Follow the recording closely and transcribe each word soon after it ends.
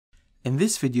In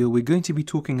this video, we're going to be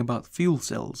talking about fuel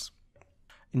cells.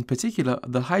 In particular,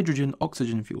 the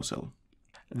hydrogen-oxygen fuel cell.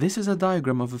 This is a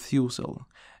diagram of a fuel cell.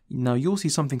 Now you'll see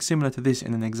something similar to this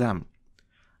in an exam.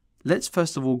 Let's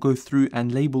first of all go through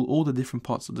and label all the different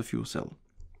parts of the fuel cell.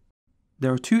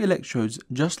 There are two electrodes,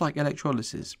 just like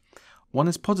electrolysis. One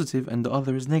is positive and the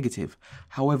other is negative.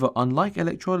 However, unlike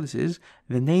electrolysis,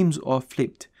 the names are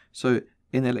flipped. So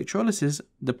in electrolysis,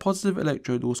 the positive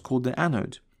electrode was called the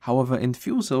anode. However, in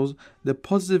fuel cells, the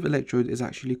positive electrode is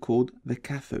actually called the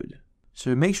cathode.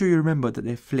 So make sure you remember that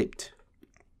they're flipped.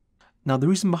 Now the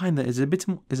reason behind that is a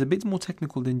bit more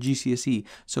technical than GCSE,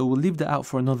 so we'll leave that out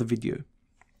for another video.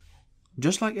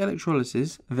 Just like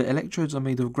electrolysis, the electrodes are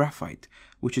made of graphite,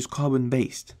 which is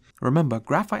carbon-based. Remember,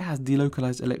 graphite has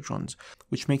delocalized electrons,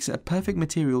 which makes it a perfect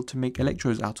material to make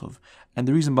electrodes out of, and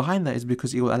the reason behind that is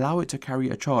because it will allow it to carry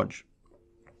a charge.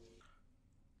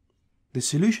 The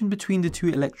solution between the two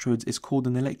electrodes is called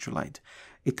an electrolyte.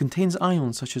 It contains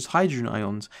ions such as hydrogen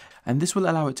ions, and this will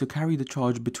allow it to carry the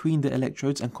charge between the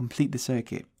electrodes and complete the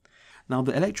circuit. Now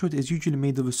the electrode is usually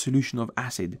made of a solution of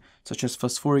acid, such as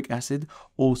phosphoric acid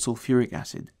or sulfuric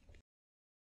acid.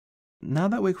 Now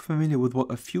that we're familiar with what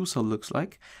a fuel cell looks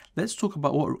like, let's talk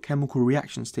about what chemical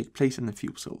reactions take place in the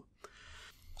fuel cell.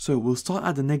 So we'll start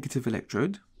at the negative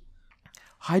electrode.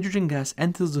 Hydrogen gas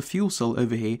enters the fuel cell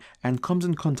over here and comes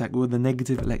in contact with the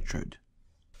negative electrode.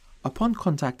 Upon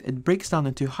contact, it breaks down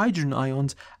into hydrogen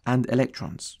ions and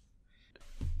electrons.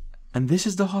 And this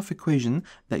is the half equation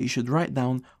that you should write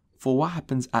down for what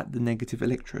happens at the negative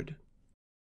electrode.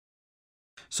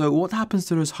 So what happens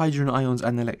to those hydrogen ions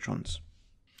and electrons?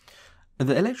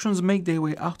 The electrons make their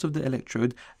way out of the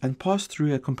electrode and pass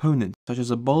through a component, such as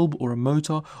a bulb or a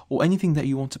motor or anything that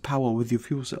you want to power with your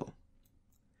fuel cell.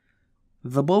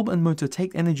 The bulb and motor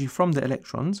take energy from the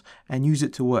electrons and use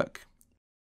it to work.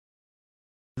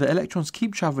 The electrons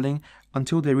keep traveling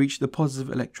until they reach the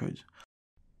positive electrode.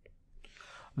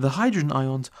 The hydrogen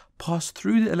ions pass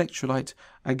through the electrolyte,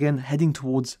 again heading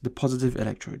towards the positive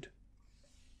electrode.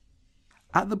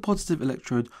 At the positive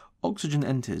electrode, oxygen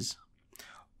enters.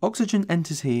 Oxygen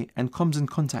enters here and comes in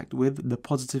contact with the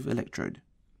positive electrode.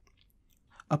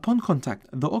 Upon contact,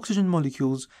 the oxygen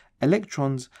molecules,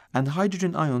 electrons, and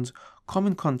hydrogen ions come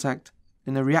in contact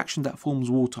in a reaction that forms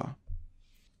water.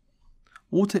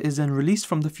 Water is then released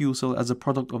from the fuel cell as a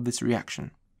product of this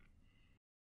reaction.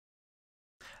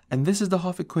 And this is the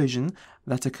half equation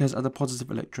that occurs at the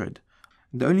positive electrode.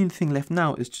 The only thing left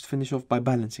now is to finish off by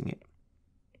balancing it.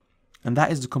 And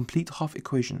that is the complete half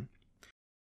equation.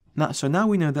 So now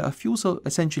we know that a fuel cell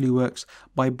essentially works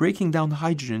by breaking down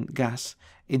hydrogen gas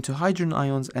into hydrogen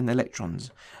ions and electrons.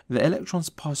 The electrons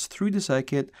pass through the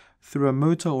circuit through a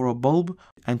motor or a bulb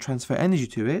and transfer energy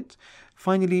to it.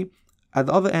 Finally, at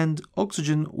the other end,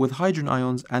 oxygen with hydrogen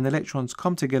ions and electrons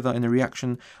come together in a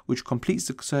reaction which completes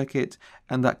the circuit,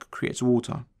 and that creates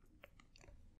water.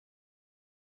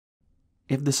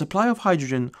 If the supply of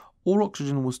hydrogen or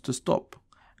oxygen was to stop,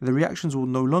 the reactions will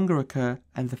no longer occur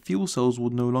and the fuel cells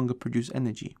will no longer produce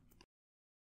energy.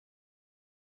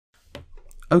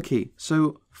 Okay,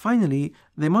 so finally,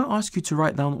 they might ask you to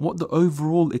write down what the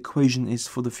overall equation is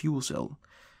for the fuel cell.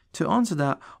 To answer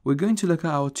that, we're going to look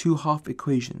at our two half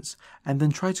equations and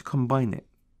then try to combine it.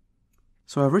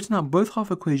 So I've written out both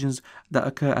half equations that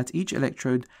occur at each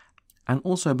electrode and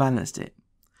also balanced it.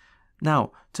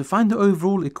 Now, to find the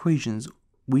overall equations,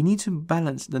 we need to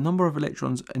balance the number of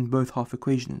electrons in both half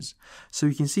equations. So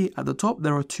you can see at the top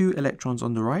there are 2 electrons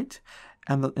on the right,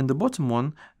 and in the bottom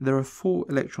one there are 4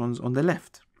 electrons on the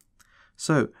left.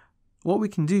 So what we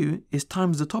can do is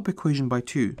times the top equation by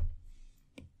 2.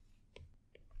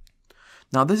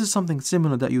 Now this is something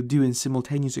similar that you'll do in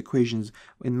simultaneous equations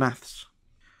in maths.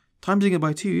 Timesing it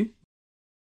by 2,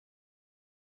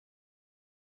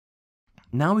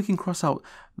 now we can cross out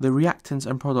the reactants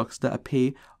and products that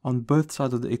appear on both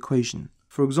sides of the equation.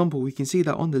 For example, we can see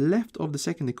that on the left of the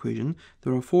second equation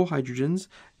there are 4 hydrogens,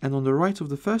 and on the right of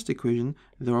the first equation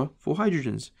there are 4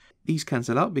 hydrogens. These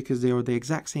cancel out because they are the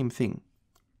exact same thing.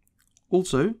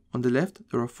 Also, on the left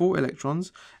there are 4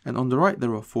 electrons, and on the right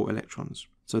there are 4 electrons.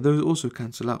 So those also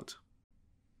cancel out.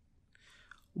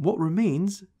 What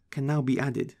remains can now be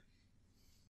added.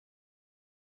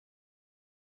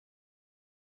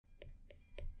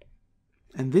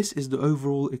 And this is the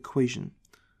overall equation.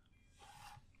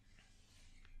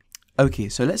 Okay,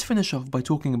 so let's finish off by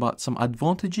talking about some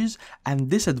advantages and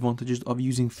disadvantages of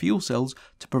using fuel cells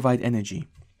to provide energy.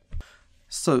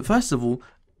 So first of all,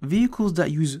 vehicles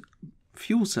that use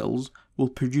fuel cells will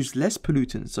produce less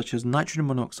pollutants such as nitrogen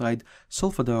monoxide,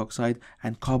 sulfur dioxide,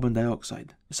 and carbon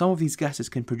dioxide. Some of these gases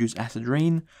can produce acid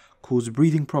rain, cause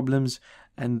breathing problems,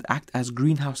 and act as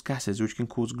greenhouse gases, which can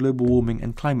cause global warming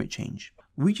and climate change.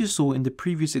 We just saw in the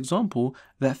previous example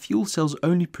that fuel cells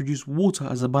only produce water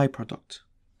as a byproduct.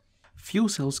 Fuel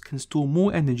cells can store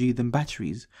more energy than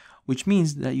batteries, which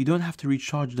means that you don't have to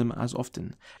recharge them as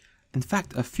often. In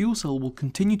fact, a fuel cell will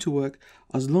continue to work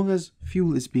as long as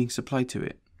fuel is being supplied to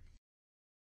it.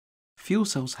 Fuel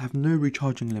cells have no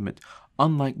recharging limit,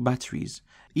 unlike batteries.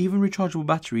 Even rechargeable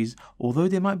batteries, although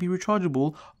they might be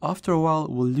rechargeable, after a while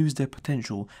will lose their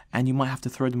potential and you might have to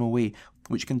throw them away,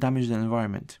 which can damage the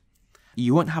environment.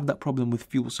 You won't have that problem with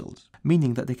fuel cells,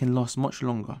 meaning that they can last much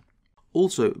longer.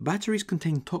 Also, batteries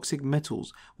contain toxic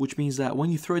metals, which means that when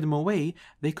you throw them away,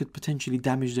 they could potentially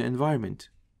damage the environment.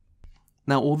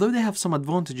 Now, although they have some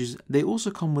advantages, they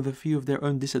also come with a few of their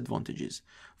own disadvantages.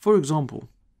 For example,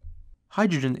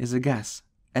 hydrogen is a gas,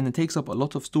 and it takes up a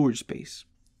lot of storage space.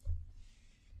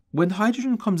 When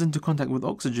hydrogen comes into contact with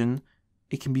oxygen,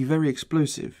 it can be very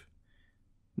explosive.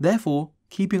 Therefore,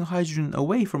 keeping hydrogen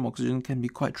away from oxygen can be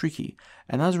quite tricky,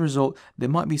 and as a result, there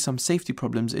might be some safety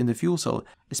problems in the fuel cell,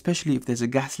 especially if there's a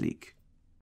gas leak.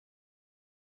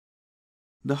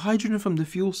 The hydrogen from the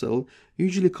fuel cell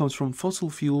usually comes from fossil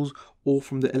fuels or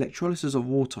from the electrolysis of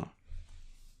water.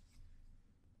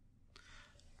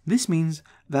 This means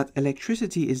that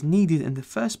electricity is needed in the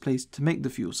first place to make the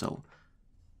fuel cell.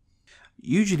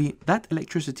 Usually, that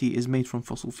electricity is made from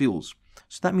fossil fuels,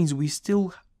 so that means we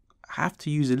still have to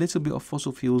use a little bit of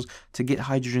fossil fuels to get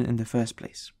hydrogen in the first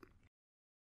place.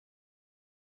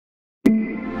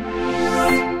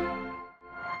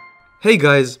 Hey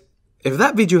guys! If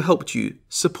that video helped you,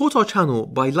 support our channel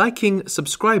by liking,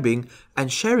 subscribing,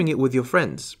 and sharing it with your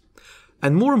friends.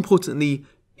 And more importantly,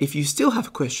 if you still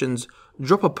have questions,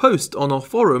 drop a post on our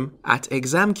forum at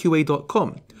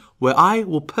ExamQA.com, where I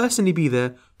will personally be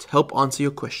there to help answer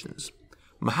your questions.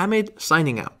 Mohammed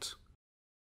signing out.